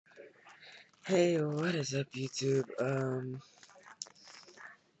Hey, what is up, YouTube?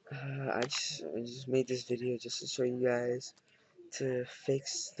 I just made this video just to show you guys to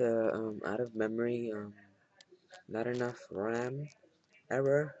fix the out of memory not enough RAM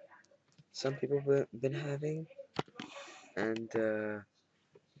error some people been having, and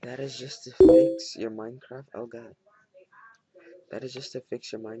that is just to fix your Minecraft. Oh God, that is just to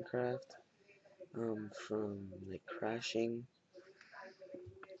fix your Minecraft from like crashing,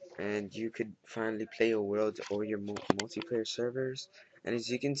 and you could finally play a world or your multiplayer servers. And as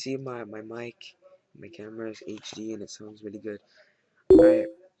you can see, my camera is HD and it sounds really good. Alright,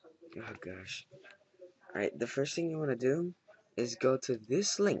 oh gosh. Alright, the first thing you want to do is go to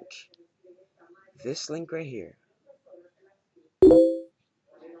this link right here.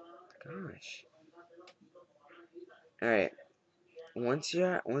 Gosh. Alright, once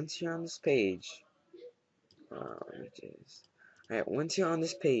you're on this page, alright, once you're on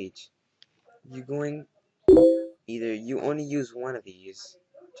this page, you're going, either you only use one of these,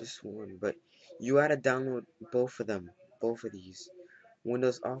 just one, but you gotta download both of them, both of these.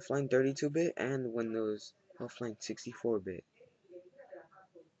 Windows Offline 32-bit and Windows Offline 64-bit.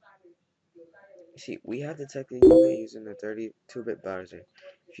 See, we have detected you may using a 32-bit browser.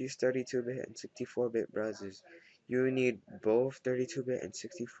 If you use 32-bit and 64-bit browsers, you need both 32-bit and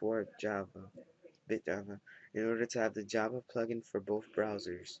 64-bit Java in order to have the Java plugin for both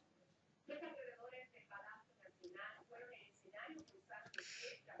browsers.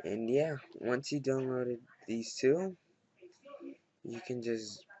 And yeah, once you downloaded these two, you can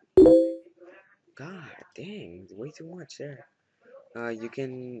just, God dang, way too much there. You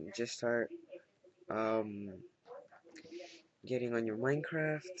can just start getting on your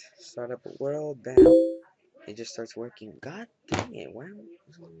Minecraft, start up a world, bam, it just starts working. God dang it, why am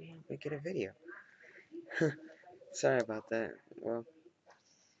I making a video? Sorry about that. Well,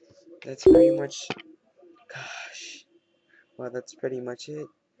 that's pretty much, gosh, well, that's pretty much it,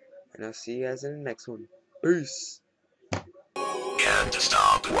 and I'll see you guys in the next one. Peace! Can't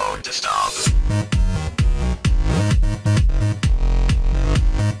stop, won't stop.